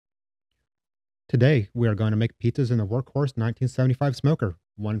Today, we are going to make pizzas in the Workhorse 1975 smoker.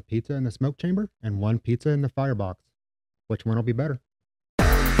 One pizza in the smoke chamber and one pizza in the firebox. Which one will be better?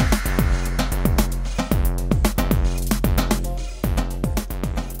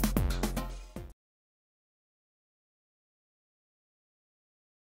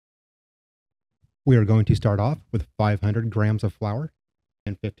 We are going to start off with 500 grams of flour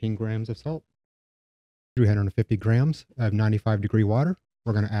and 15 grams of salt, 350 grams of 95-degree water.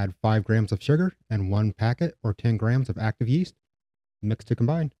 We're going to add 5 grams of sugar and 1 packet or 10 grams of active yeast. Mix to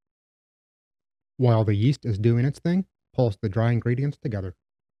combine. While the yeast is doing its thing, pulse the dry ingredients together.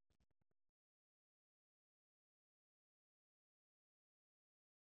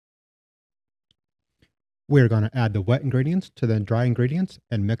 We are going to add the wet ingredients to the dry ingredients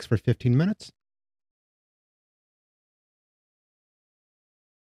and mix for 15 minutes.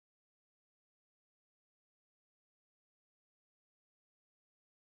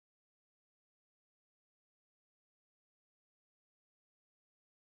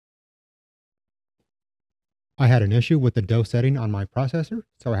 I had an issue with the dough setting on my processor,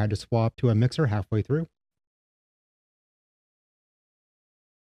 so I had to swap to a mixer halfway through.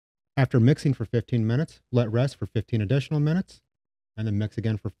 After mixing for 15 minutes, let rest for 15 additional minutes, and then mix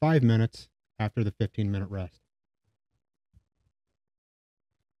again for 5 minutes after the 15-minute rest.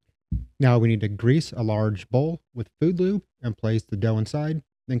 Now we need to grease a large bowl with food lube and place the dough inside,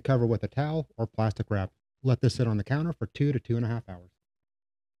 then cover with a towel or plastic wrap. Let this sit on the counter for 2 to 2.5 hours.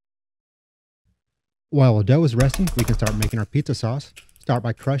 While the dough is resting, we can start making our pizza sauce. Start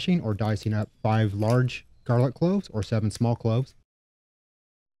by crushing or dicing up 5 large garlic cloves or 7 small cloves.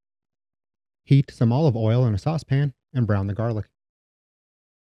 Heat some olive oil in a saucepan and brown the garlic.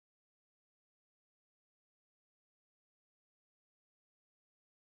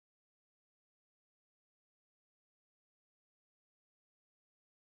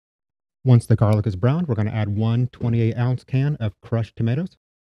 Once the garlic is browned, we're going to add one 28-ounce can of crushed tomatoes,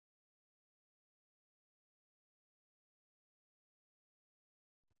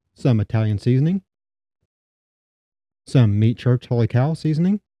 some Italian seasoning, some Meat Church Holy Cow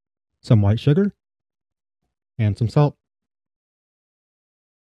seasoning, some white sugar, and some salt.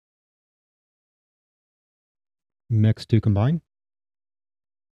 Mix to combine.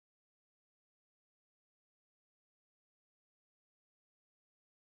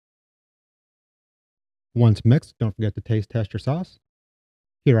 Once mixed, don't forget to taste test your sauce.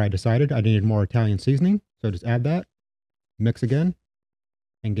 Here I decided I needed more Italian seasoning, so just add that, mix again,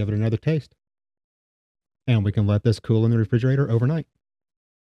 and give it another taste. And we can let this cool in the refrigerator overnight.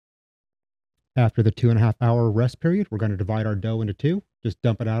 After the 2.5-hour rest period, we're going to divide our dough into 2. Just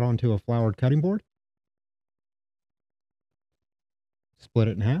dump it out onto a floured cutting board. Split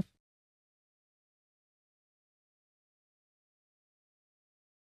it in half.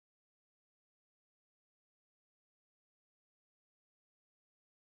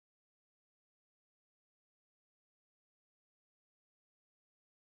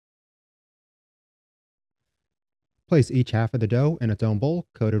 Place each half of the dough in its own bowl,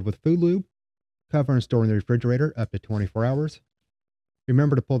 coated with food lube. Cover and store in the refrigerator up to 24 hours.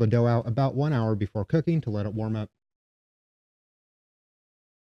 Remember to pull the dough out about 1 hour before cooking to let it warm up.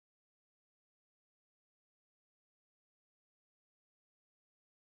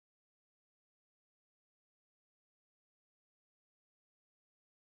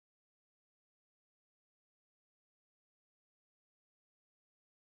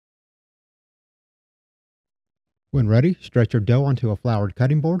 When ready, stretch your dough onto a floured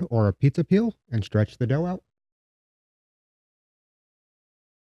cutting board or a pizza peel and stretch the dough out.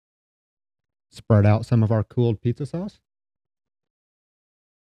 Spread out some of our cooled pizza sauce.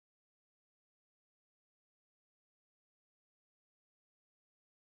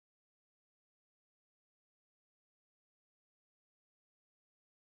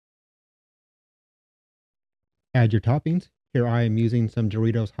 Add your toppings. Here I am using some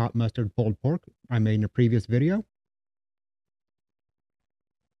Doritos hot mustard pulled pork I made in a previous video.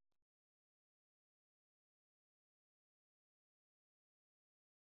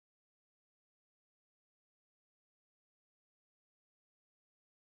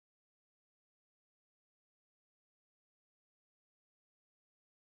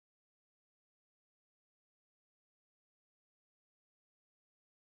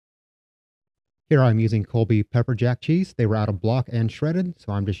 Here I'm using Colby pepper jack cheese. They were out of block and shredded,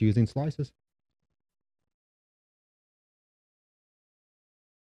 so I'm just using slices.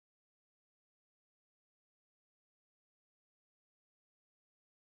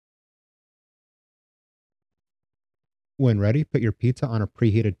 When ready, put your pizza on a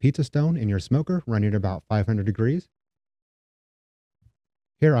preheated pizza stone in your smoker running at about 500 degrees.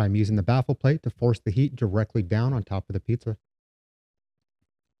 Here I'm using the baffle plate to force the heat directly down on top of the pizza.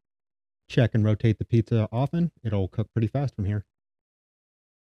 Check and rotate the pizza often. It'll cook pretty fast from here.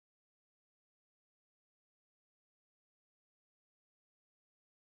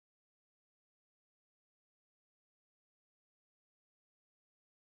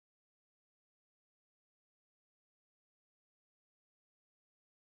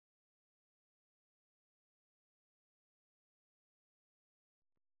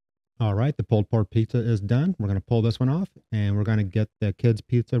 All right, the pulled pork pizza is done. We're going to pull this one off and we're going to get the kids'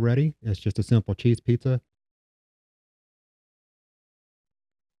 pizza ready. It's just a simple cheese pizza.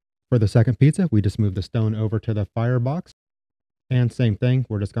 For the second pizza, we just move the stone over to the firebox. And same thing,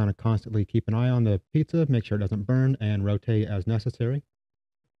 we're just going to constantly keep an eye on the pizza, make sure it doesn't burn, and rotate as necessary.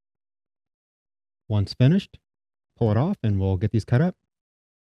 Once finished, pull it off and we'll get these cut up.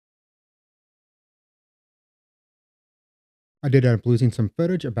 I did end up losing some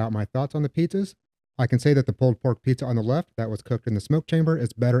footage about my thoughts on the pizzas. I can say that the pulled pork pizza on the left that was cooked in the smoke chamber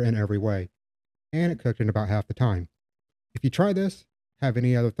is better in every way, and it cooked in about half the time. If you try this, have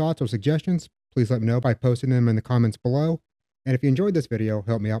any other thoughts or suggestions, please let me know by posting them in the comments below. And if you enjoyed this video,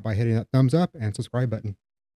 help me out by hitting that thumbs up and subscribe button.